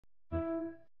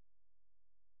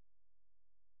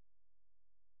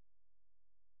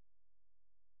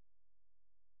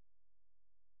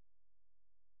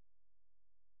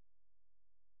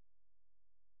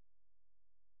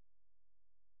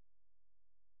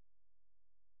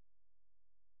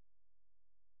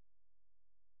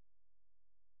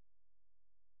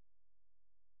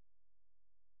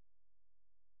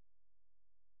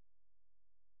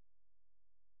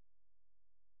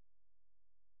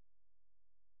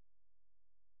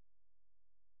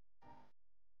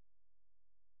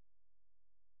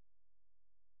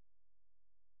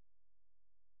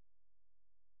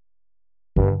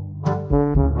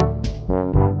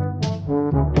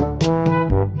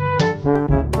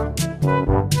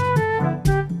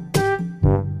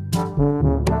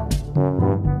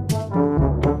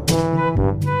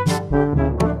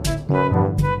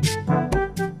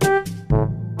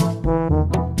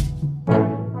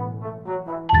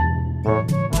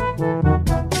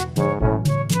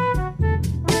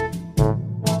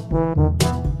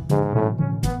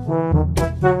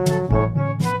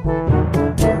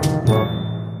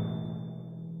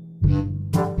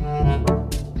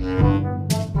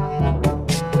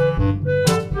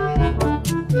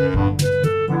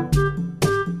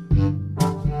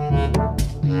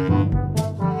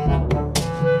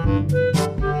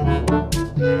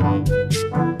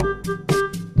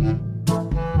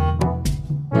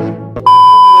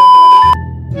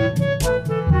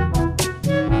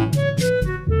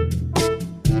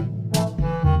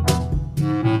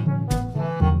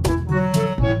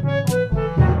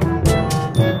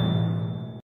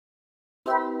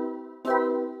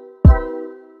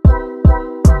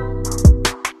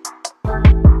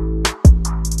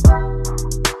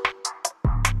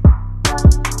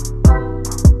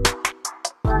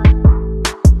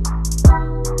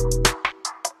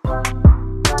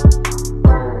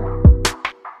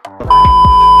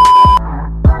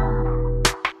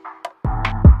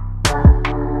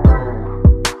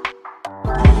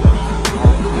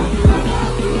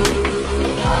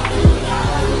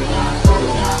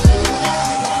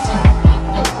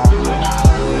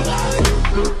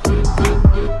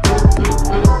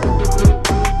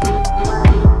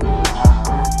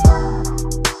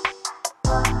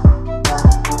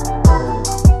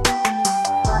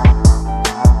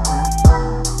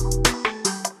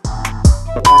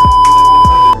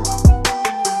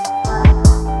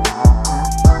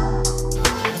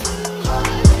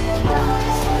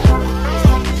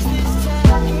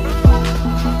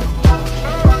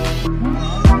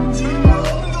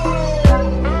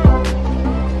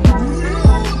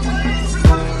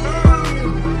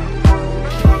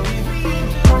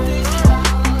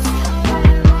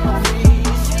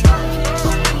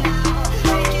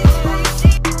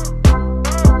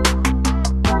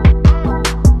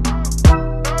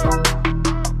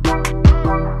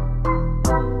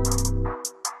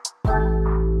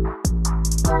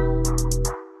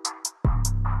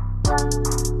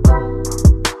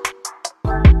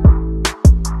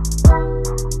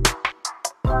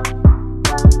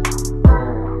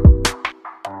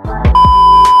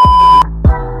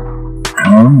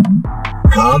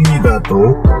神だ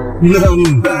と？な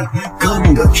んだ、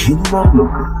神が気になるの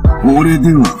か。俺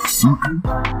では不足。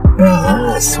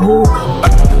ああ、そうか。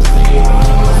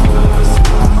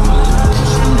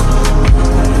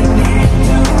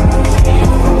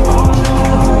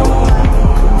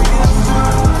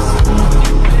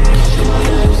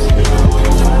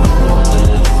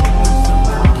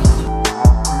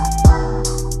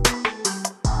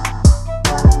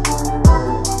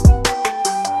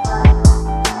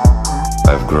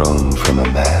I've grown from a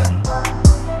man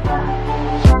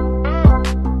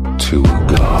to a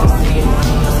god.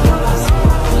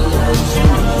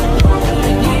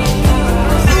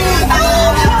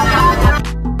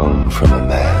 Grown from a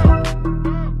man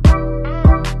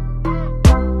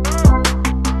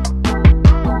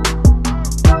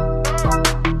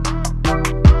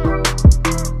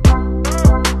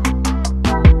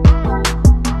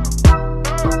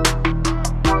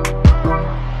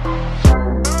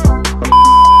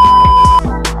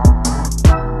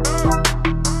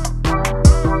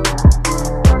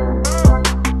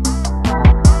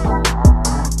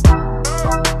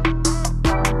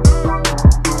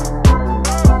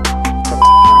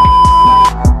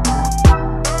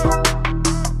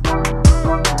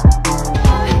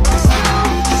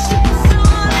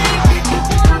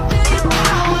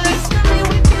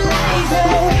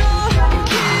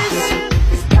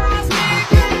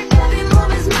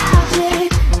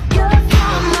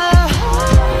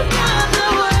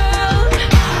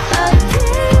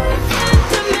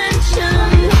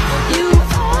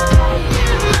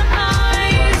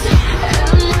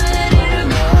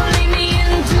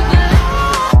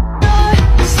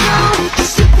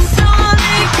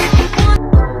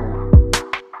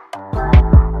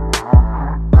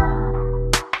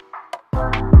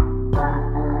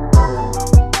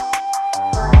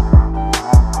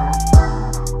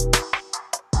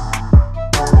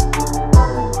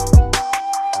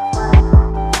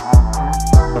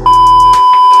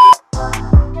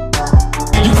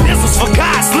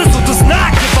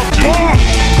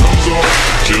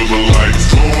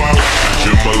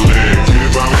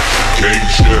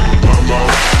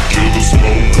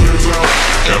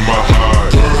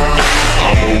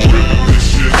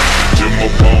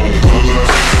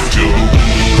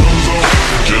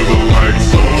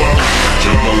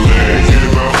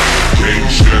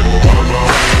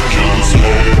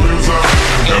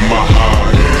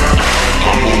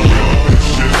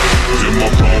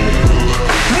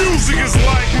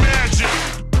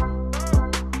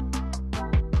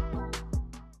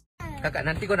Kakak,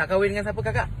 nanti kau nak kahwin dengan siapa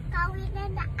kakak? Kahwin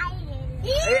dengan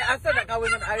Aileen. Asal nak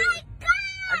kahwin dengan Aileen?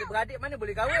 Adik-beradik mana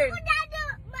boleh kahwin? Aku dah ada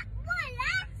mak buah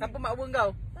lah. Siapa mak abang kau?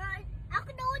 Aku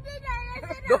dah order dah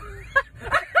Lazada.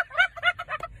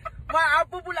 Mak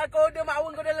apa pula kau order mak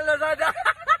abang kau dalam Lazada?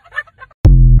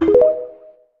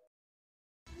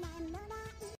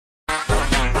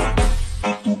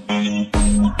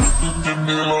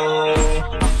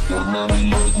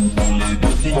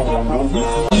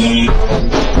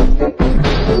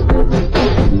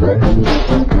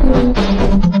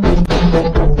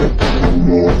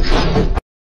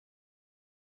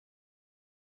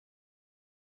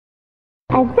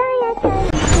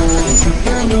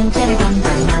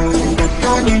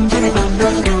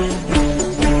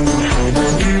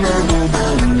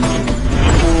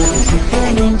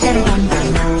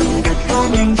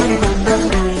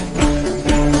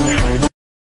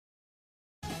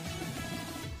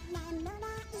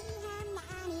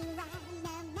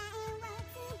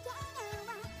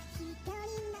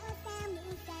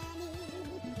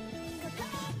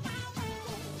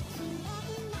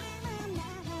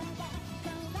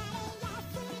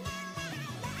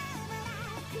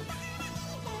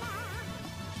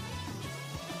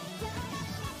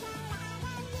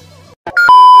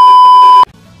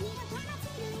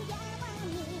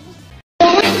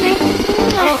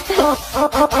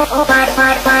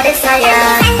 pada saya.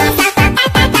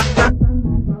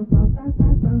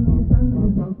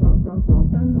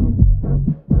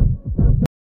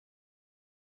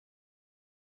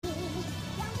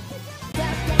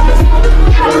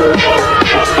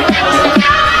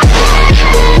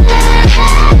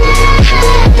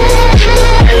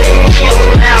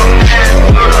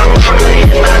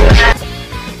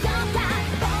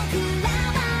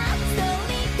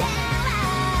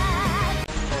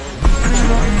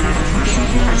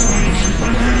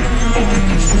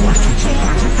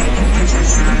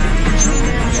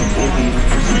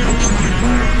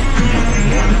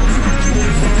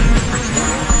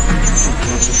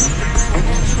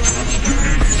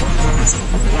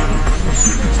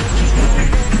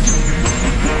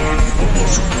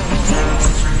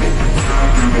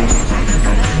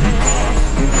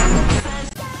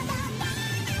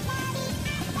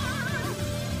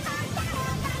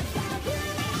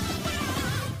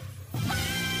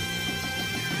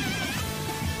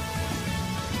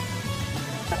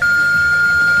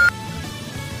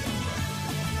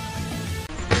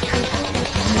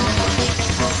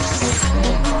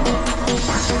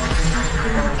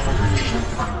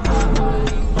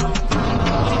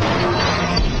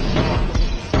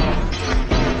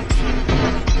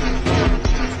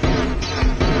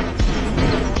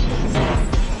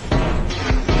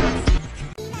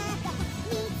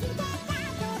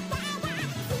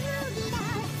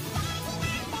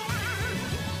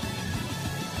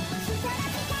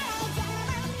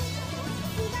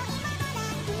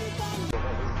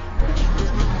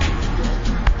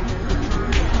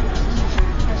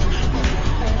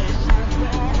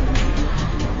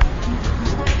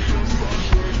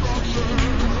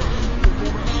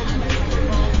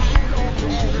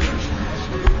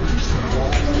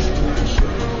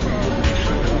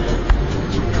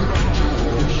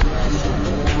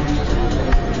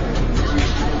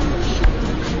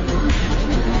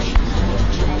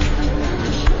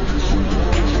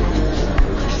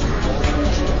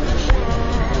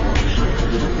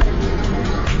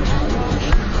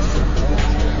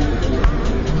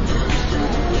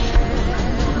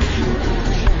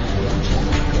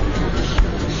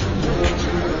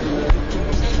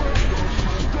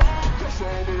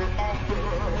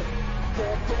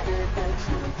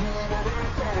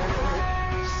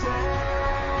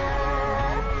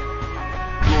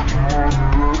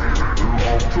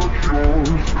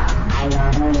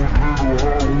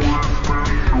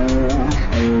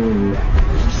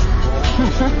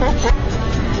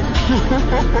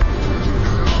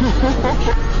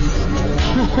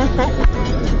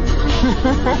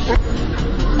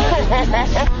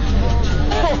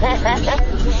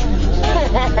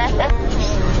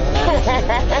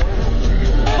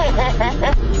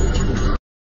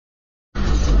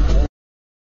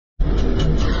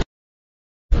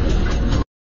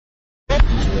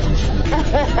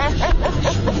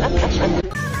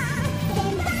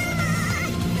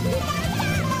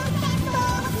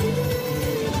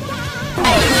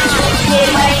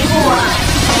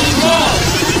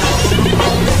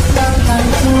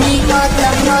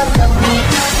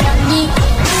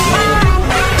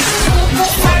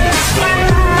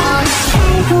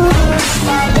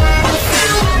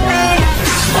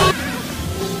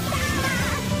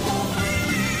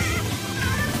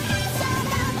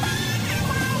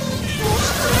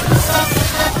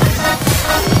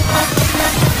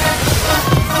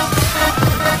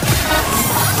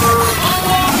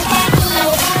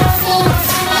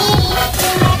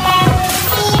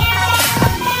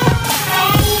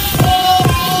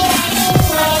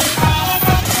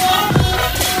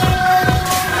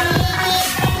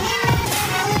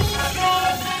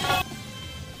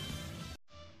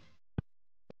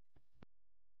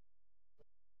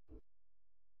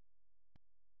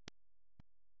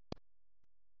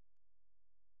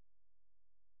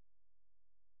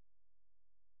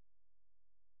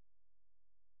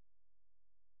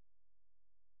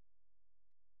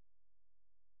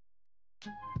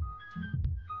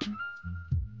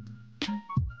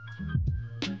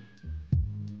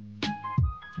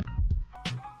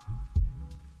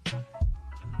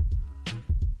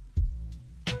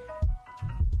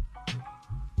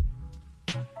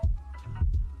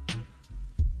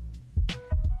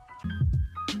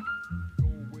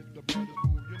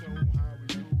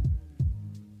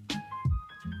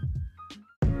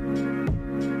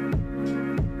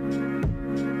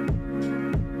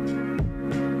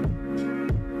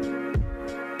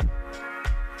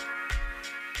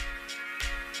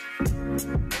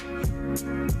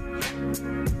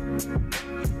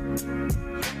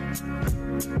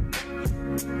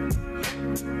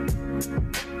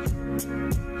 俺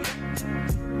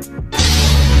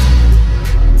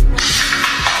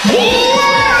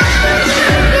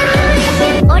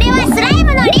はスライ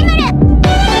ムのリムル。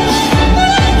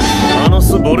アノ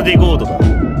ス・ボルディゴードだ。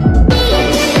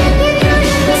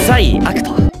サイ・アク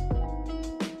ト。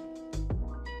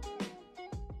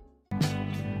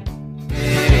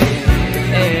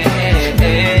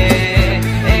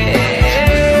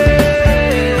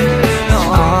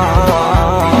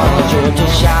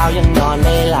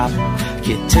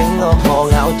คิดถึงโอ้โห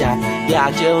เหงาจัดอยา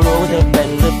กจะรู้เธอเป็น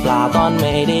หรือเปล่าตอนไม่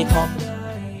ได้พบ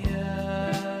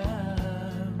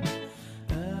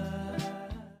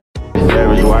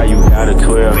Savage, why you got a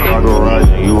 12 car garage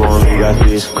and you only got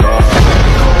this car?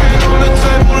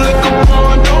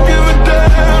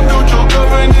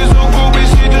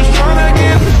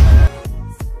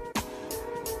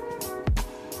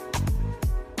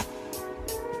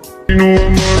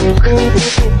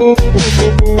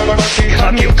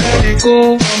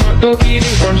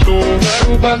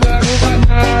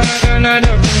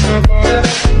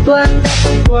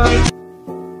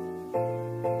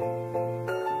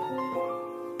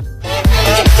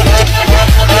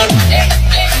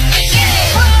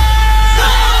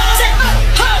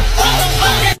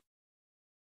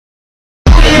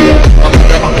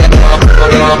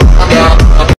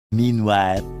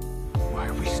 Meanwhile, Why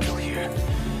are we still here?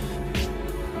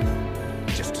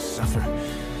 Just to suffer?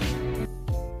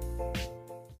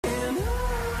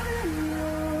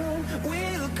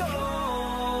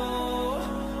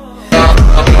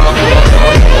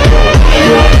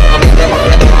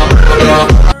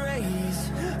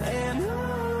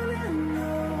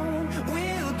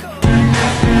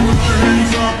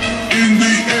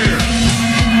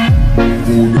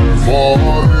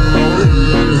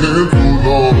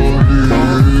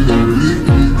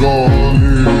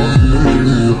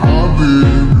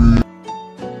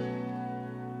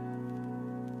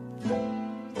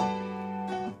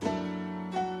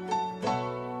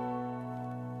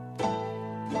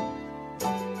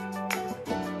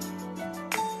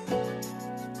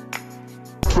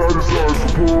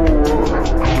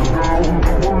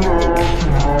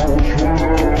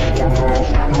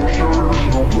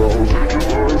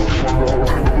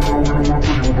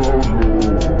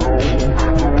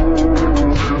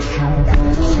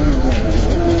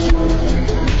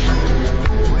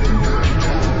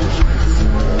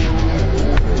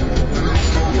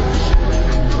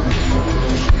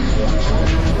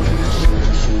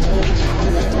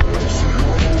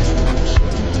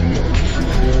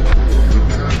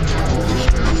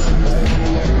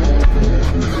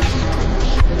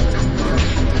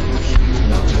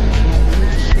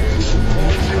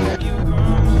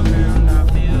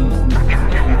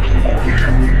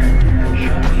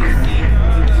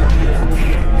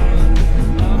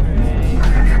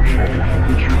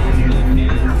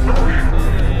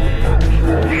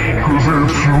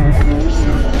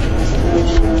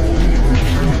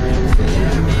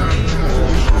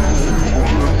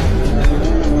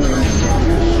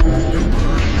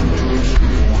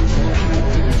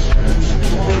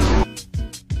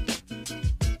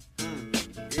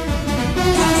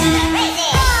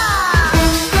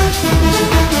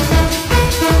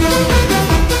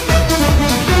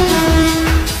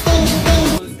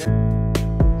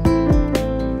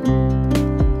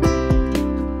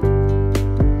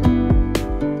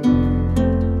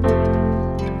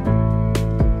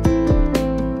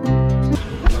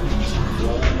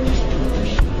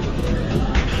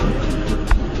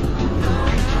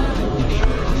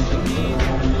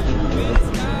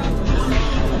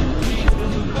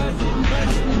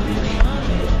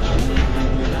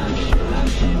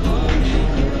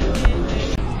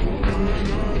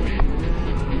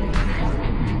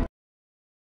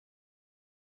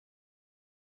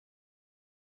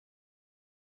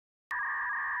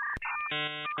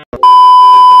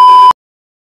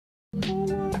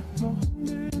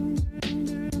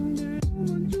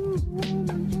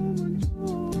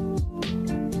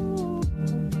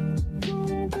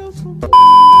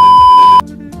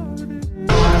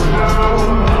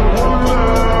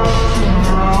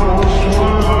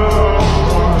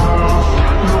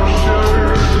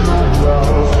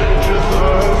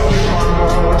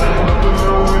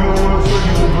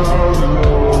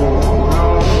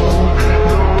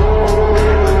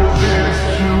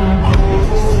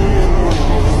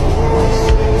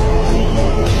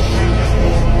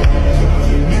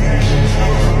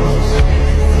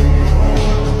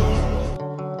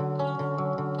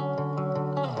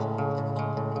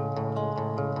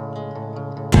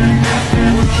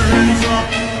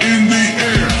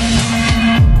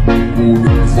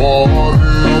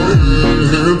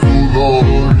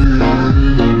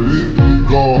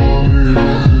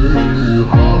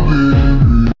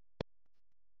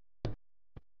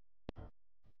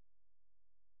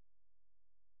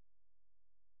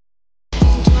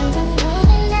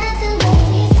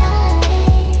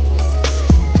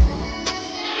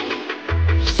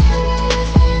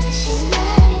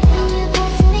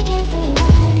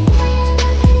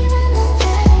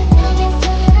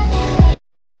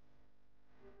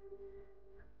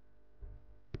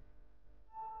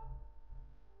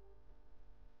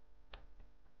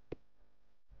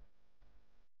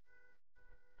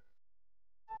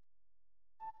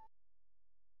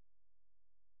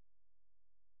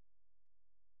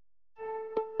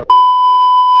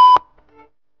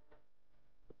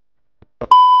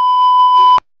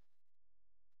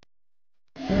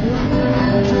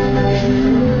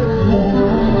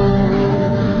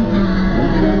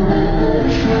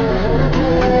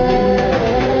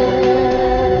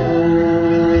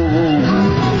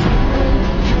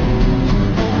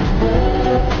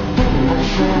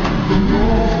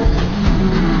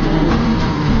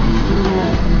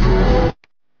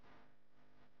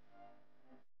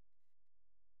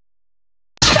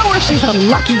 a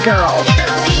lucky girl.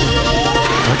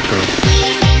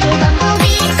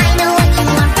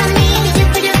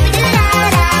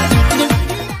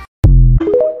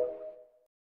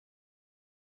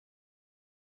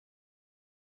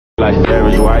 Like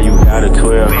Savage, why you got a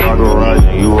 12 car garage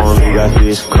and you only got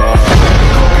 6 cars?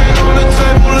 Cocaine on the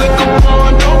table, liquor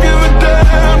pouring, don't give a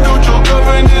damn. Don't your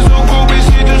girlfriend is so cool,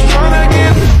 bitch, she just tryna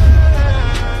get.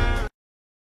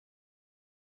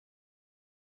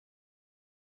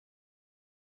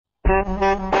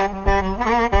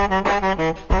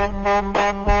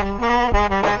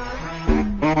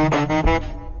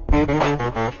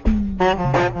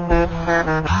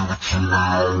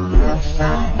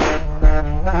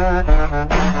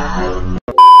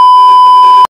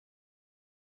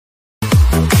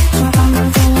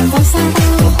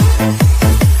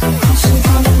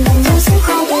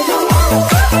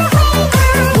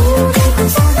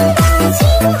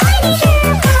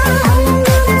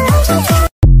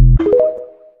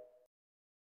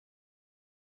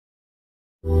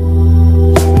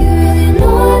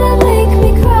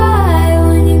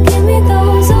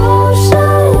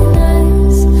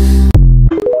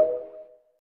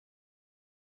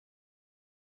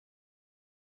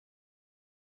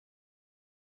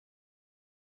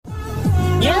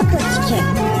よく聞け。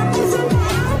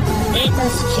愛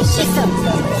しき子孫ども、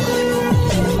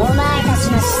お前たち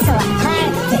の始祖は帰っ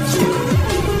てきた。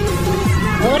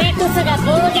俺こそが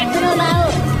暴虐の魔王、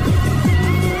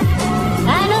あ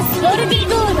のスポルディ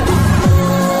ゴードだ。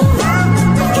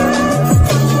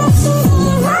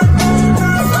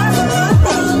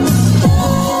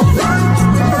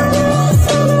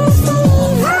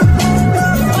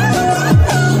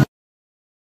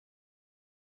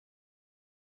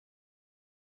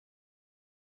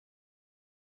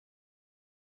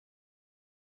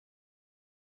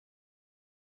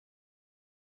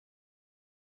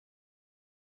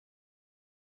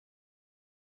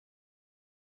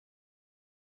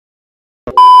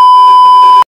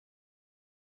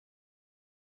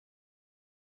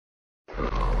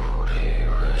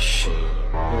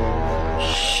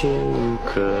静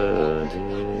かで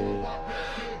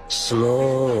ス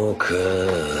モーカ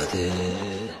ーで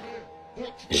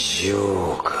ジ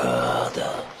ョーカーだ。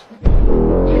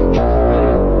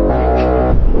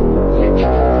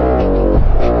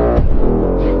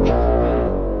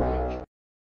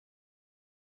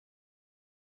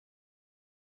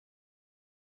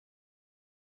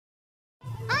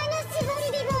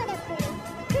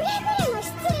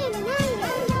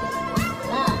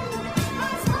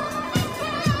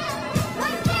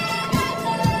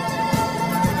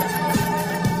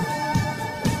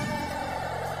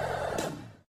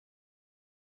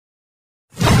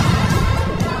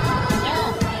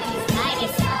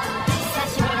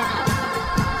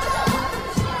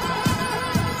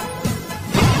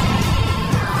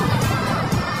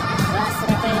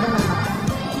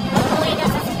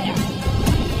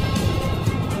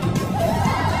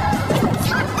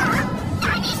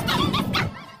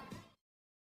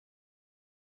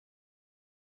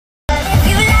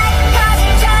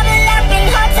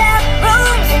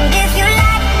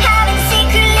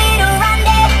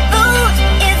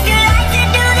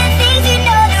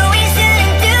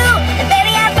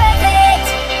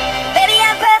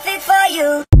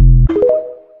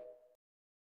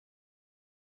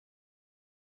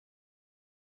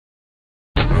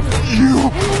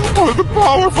The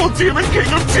powerful demon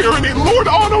king of tyranny, Lord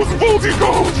Anno's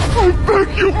Voltigold! I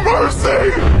beg you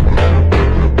mercy!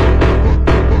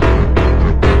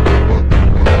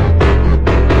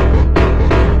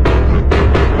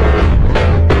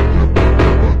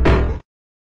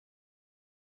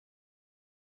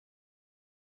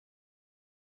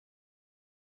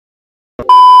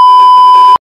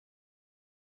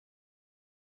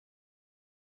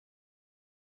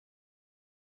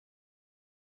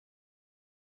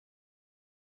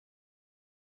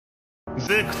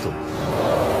ゼクト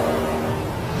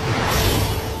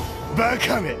バ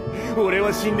カめ、俺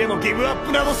は死んでもギブアッ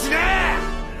プなどしね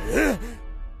え。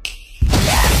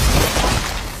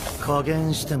加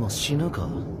減しても死ぬか。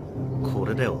こ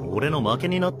れでは俺の負け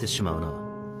になってしまうな。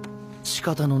仕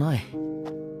方のない。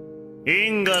イ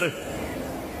ンガル、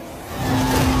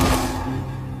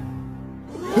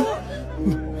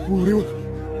俺は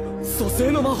蘇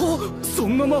生の魔法、そ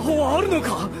んな魔法はあるの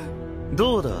か。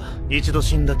どうだ、一度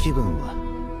死んだ気分は。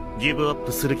ギブアッ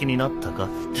プする気になったか。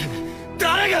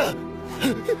誰が。イ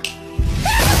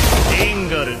ン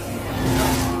ガル、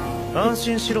安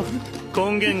心しろ。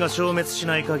根源が消滅し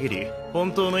ない限り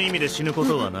本当の意味で死ぬこ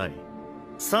とはない。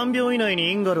3秒以内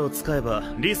にインガルを使えば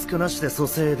リスクなしで蘇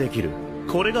生できる。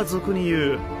これが俗に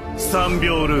言う3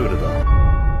秒ルールだ。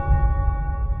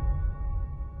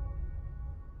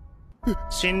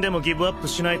死んでもギブアップ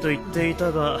しないと言ってい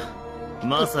たが、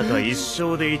まさか一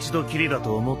生で一度きりだ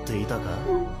と思っていたか？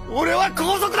俺は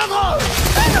皇族だぞ。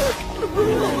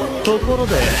ところ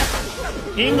で、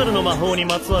インガルの魔法に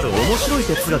まつわる面白い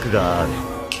哲学がある。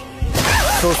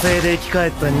蘇生で生き返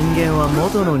った人間は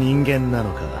元の人間な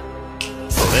のか、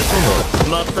それと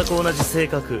も全く同じ性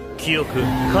格、記憶、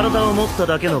体を持った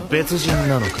だけの別人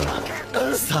なのか。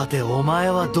さてお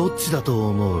前はどっちだと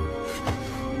思う？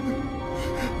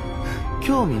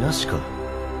興味なしか。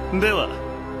では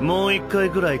もう一回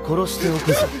ぐらい殺してお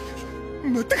くぞ。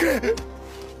待ってくれ。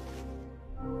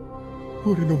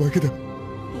俺の負けだ。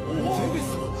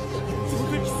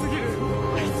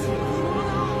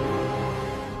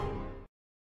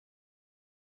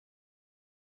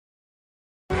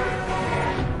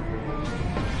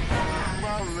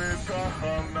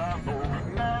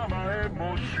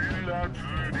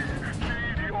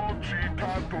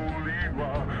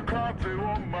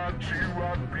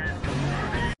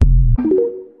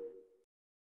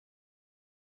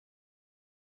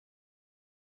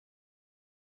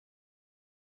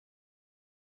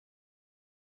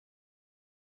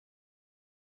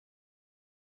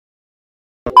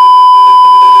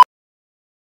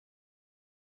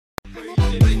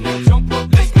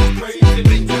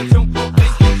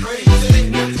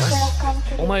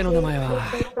お前の名前は？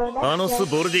アノス・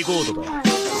ボルディゴードだ。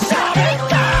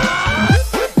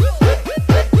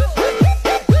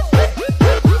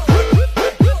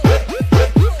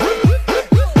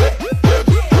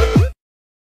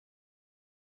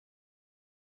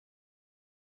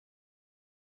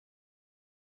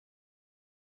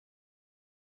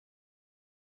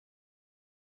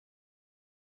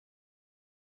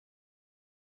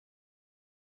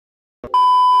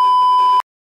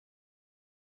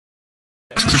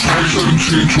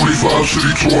17, 25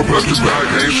 city tour, back to back,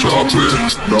 ain't stopping.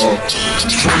 No,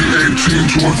 2018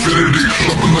 to infinity,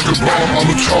 something like a bomb, I'm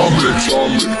atomic.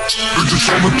 Bitches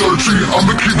on the 13,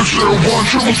 I'ma keep it 01,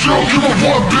 000,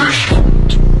 1, bitch.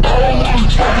 I don't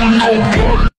really talk with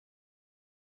nobody.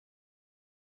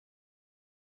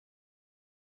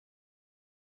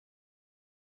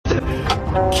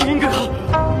 キングが、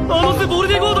アノス・ボル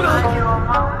ディゴードが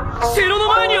城の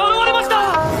前に現れました。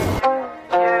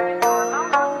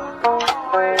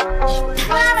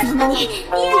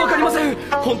わかりません。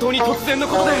本当に突然の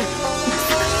ことで。い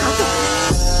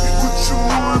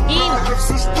いわ。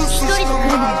一人で来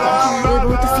るなんて無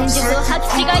謀と戦術を履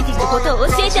き違えていることを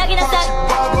教えてあげなさい。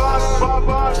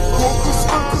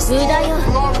無駄よ。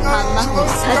ハンマーを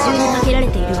過重にかけられ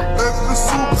ているわ。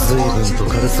随分と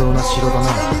軽そうな城だな。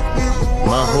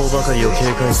魔法ばかりを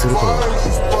警戒するとは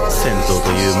戦闘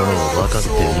というものを分かって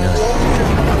いない。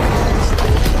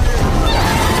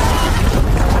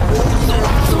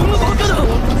そんなバカだ。こ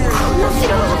の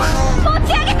城を持ち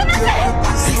上げてなさい。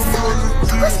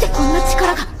どうしてこんな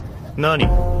力が。何？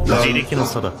自力の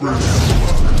差だ。う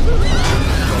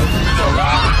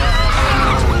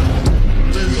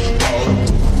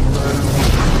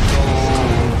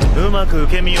まく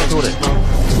受け身を取れ。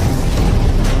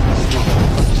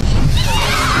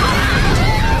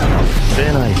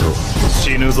出ないと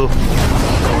死ぬぞ。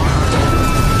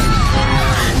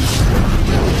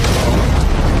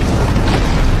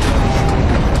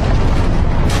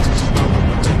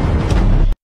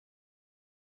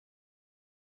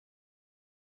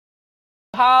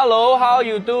Hello, how are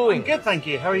you doing? Good, thank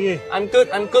you. How are you? I'm good,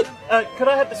 I'm good. Could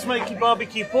I have the smoky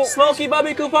barbecue pork? Smoky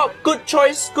barbecue pork, good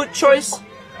choice, good choice.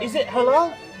 Is it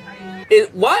halal?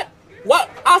 What? What?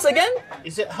 Ask again?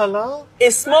 Is it halal?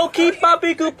 Is smoky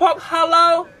barbecue pork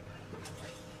halal?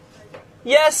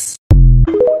 Yes.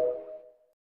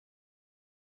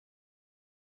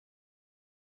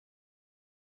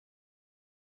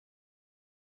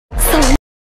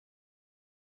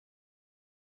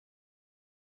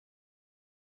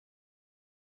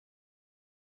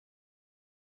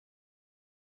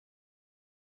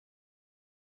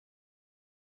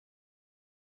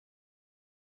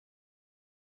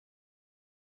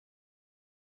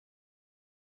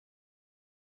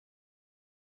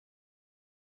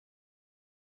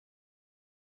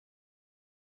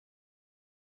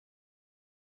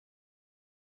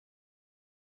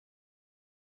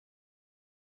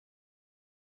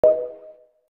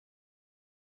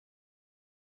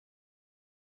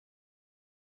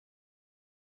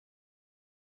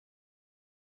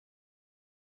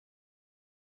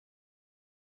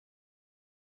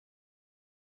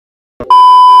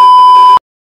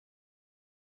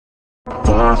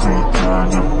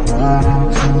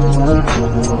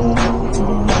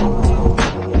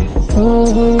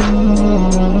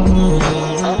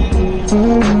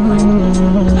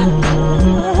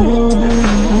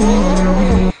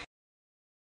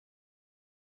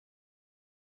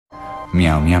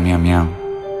 meow meow meow.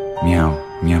 Meow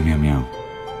meow meow meow.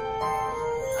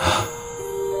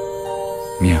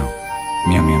 Meow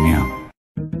meow meow meow.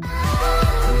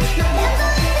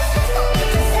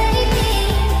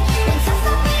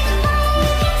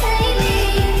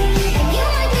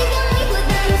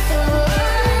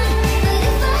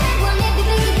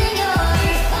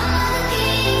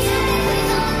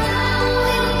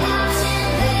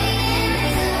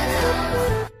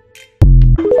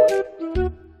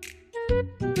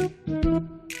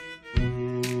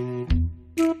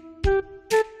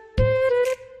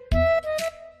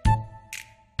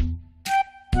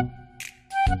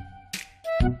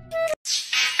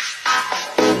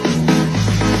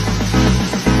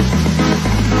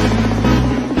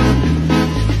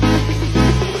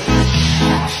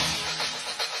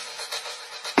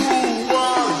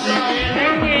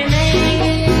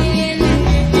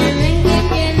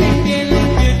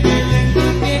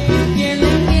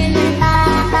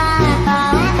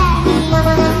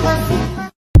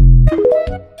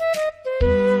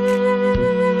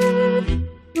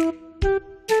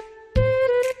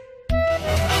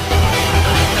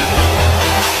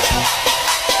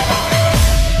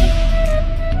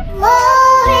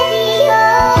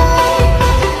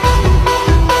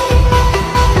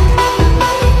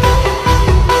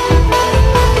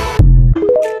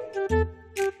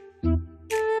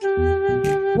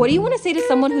 What do you want to say to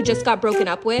someone who just got broken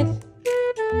up with?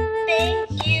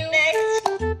 Thank you. Next,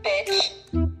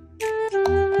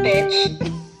 bitch.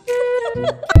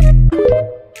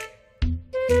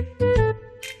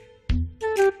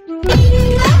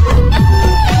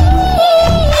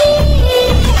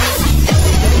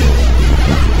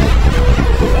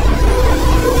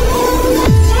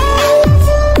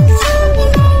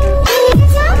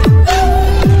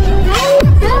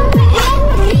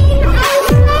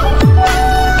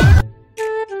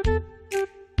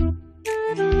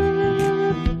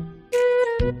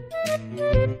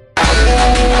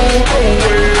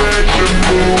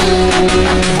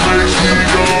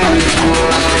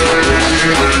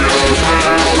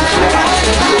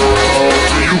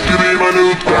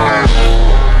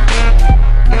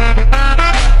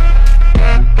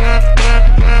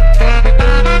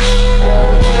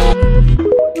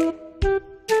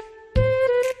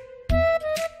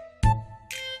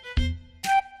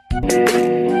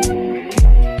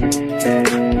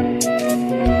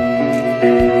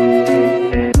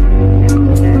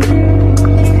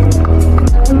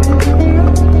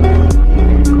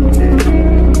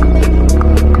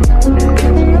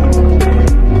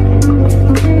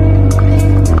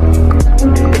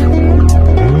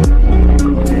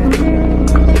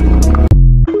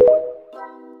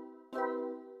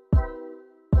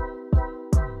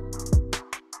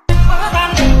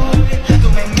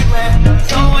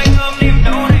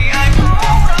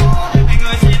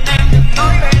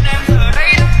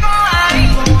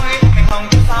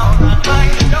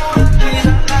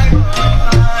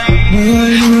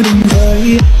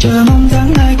 Chờ mong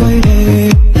tháng ai quay về,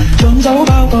 trốn giấu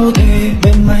bao câu thề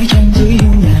bên mái tranh dưới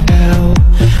hiên nhà cao.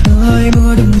 Mưa ơi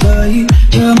mưa đừng rơi,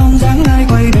 chờ mong tháng ai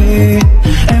quay về.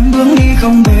 Em bước đi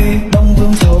không về, đông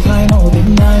phương sầu phai màu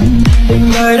tình anh.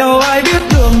 Tình đời đâu ai biết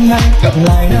đường ngày, gặp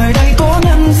lại nơi đây cố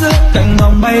nhân xưa. Cành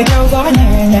hồng bay theo gió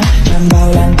nhẹ nhàng, tràn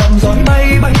vào làn tóc gió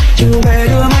bay bay. Chiều về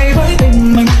đưa mây với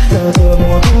tình mình, giờ thừa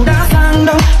mùa thu đã sang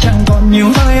đông. Chẳng còn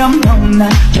nhiều hơi ấm nồng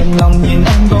nàn, trong lòng nhìn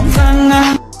anh bóng sang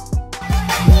ngang.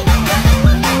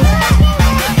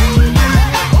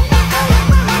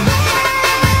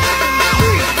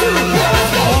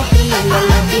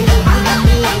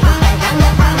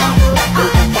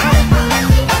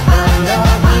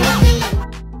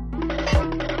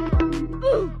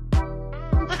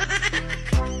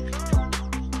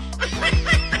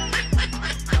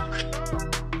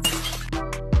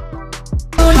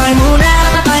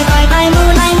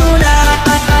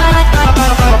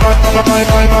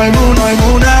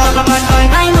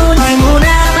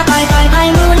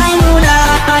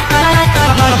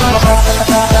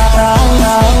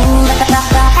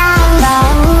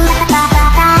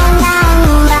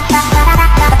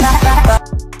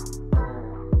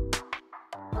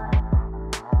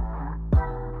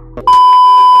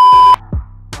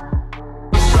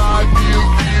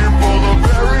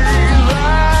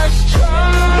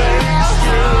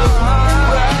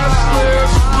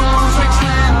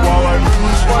 While I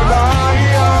lose my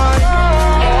mind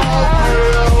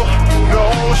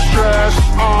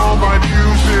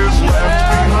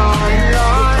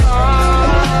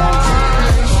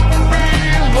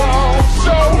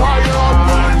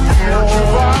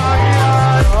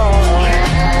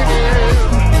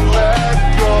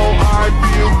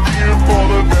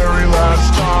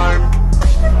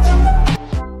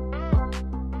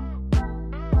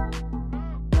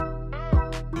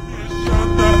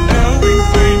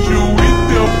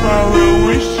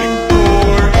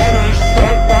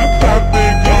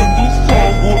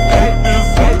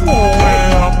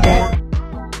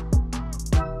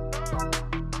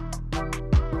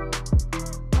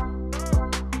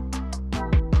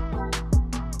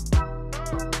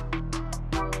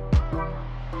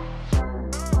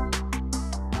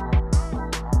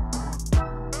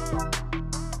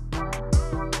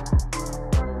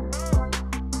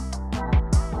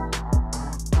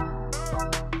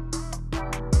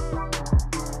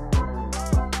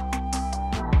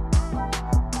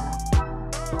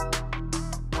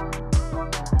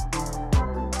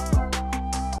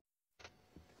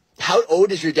How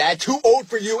old is your dad? Too old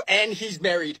for you, and he's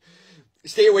married.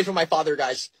 Stay away from my father,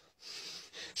 guys.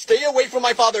 Stay away from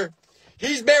my father.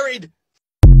 He's married.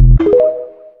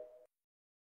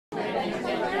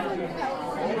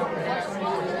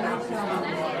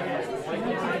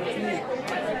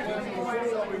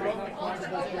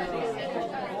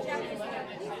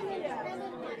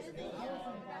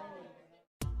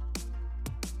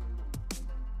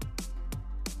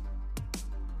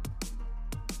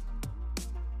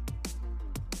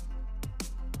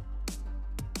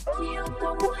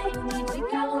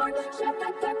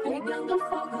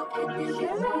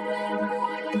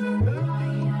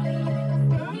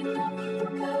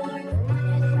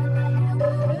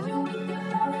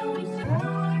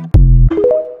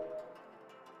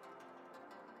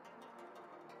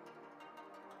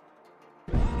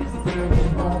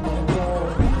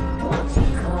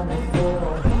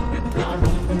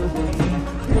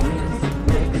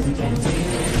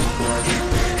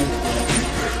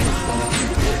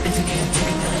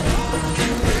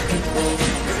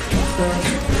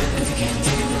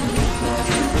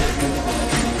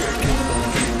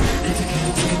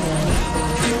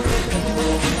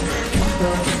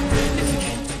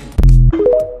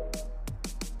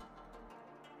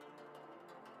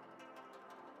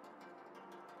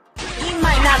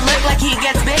 He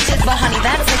gets bitches, but honey,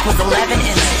 that dick was 11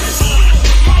 inches.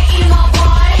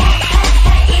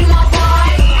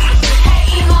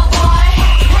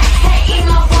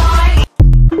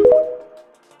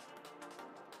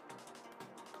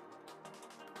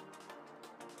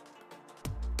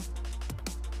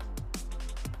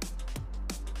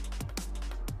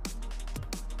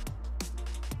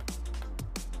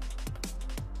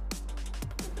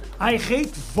 I hate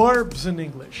verbs in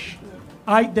English.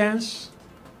 I dance,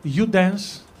 you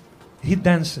dance, he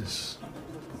dances.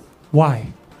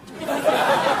 Why?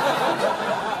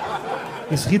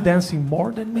 Is he dancing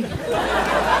more than me?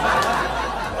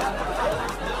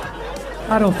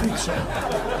 I don't think so.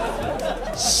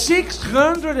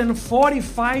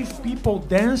 645 people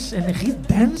dance and he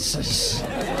dances.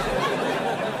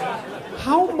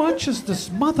 How much is this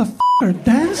motherfucker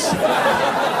dancing?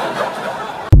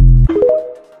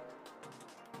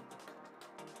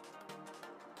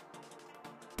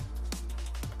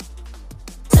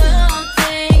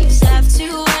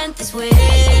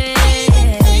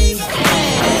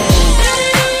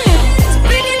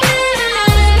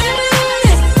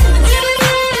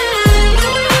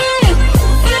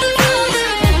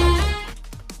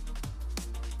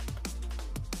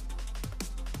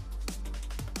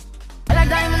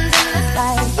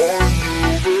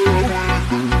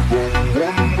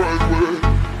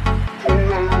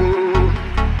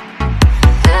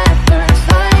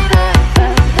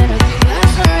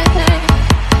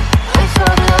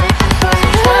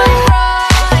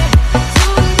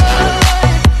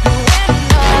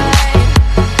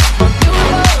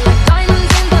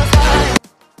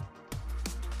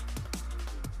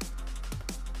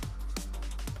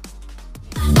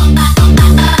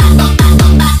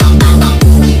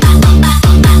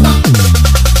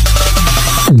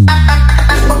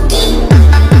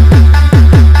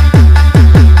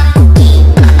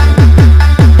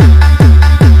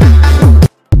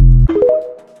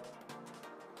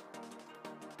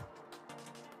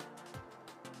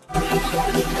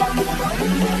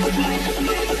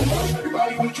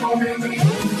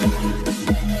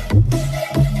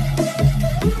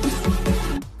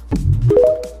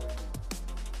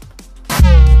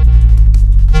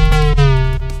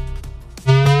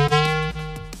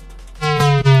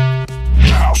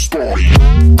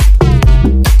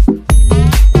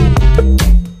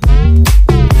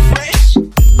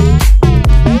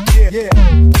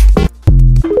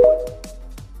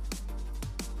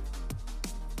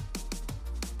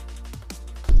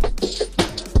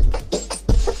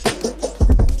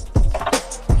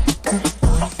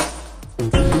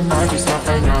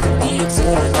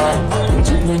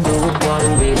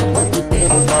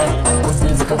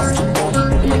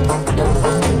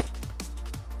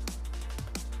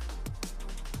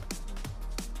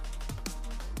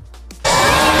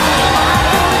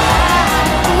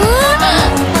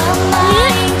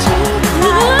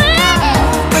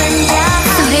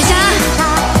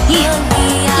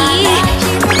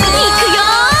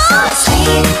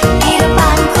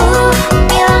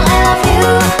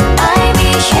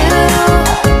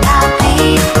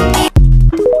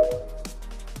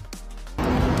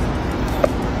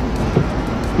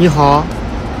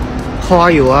 How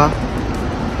are you?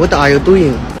 What are you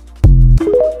doing?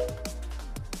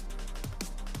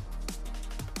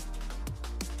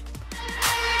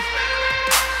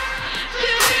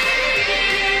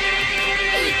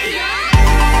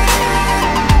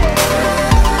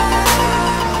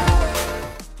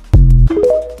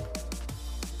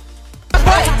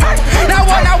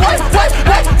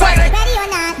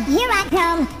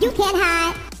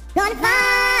 Gonna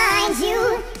find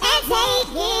you and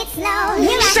take it slow.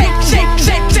 Shake, shake,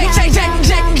 shake, shake, shake, shake,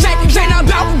 shake, shake, shake, now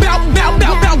bow, bow, bow,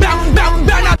 bow, bow, bow, bow,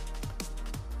 bow, now.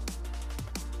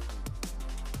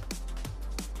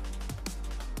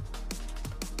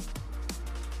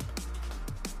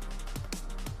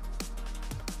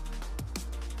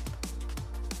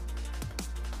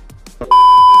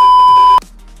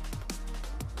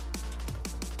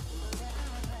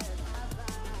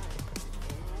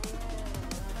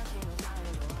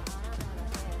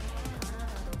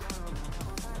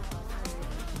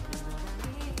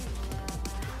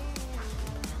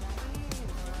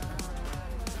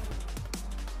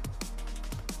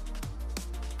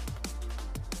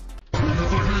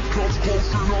 Comes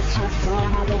close enough to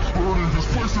burn and we're burning this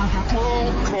place to the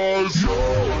ground. Cause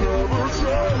you'll never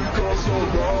take us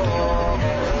alive.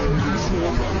 These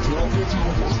more than 12 to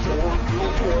the start.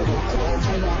 You'll pull the clouds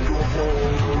away your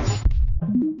hearts.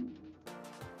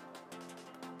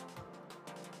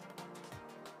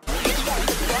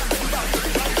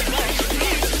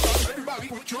 Everybody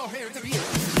put your hands in the air.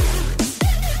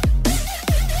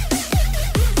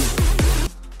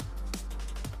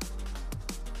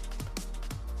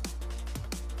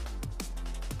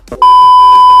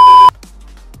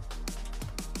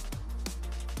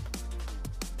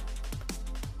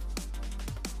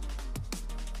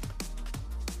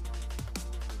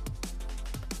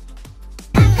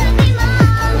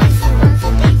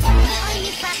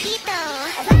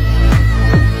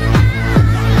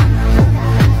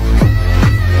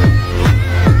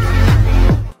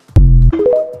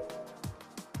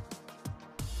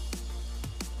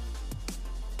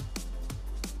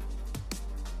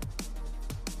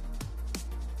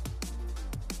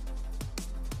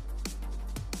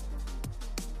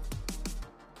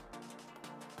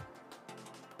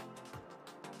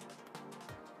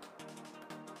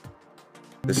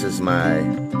 This is my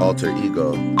alter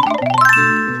ego.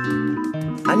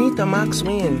 Anita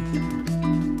Maxwin.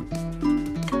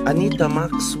 Anita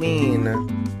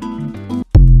Maxwin.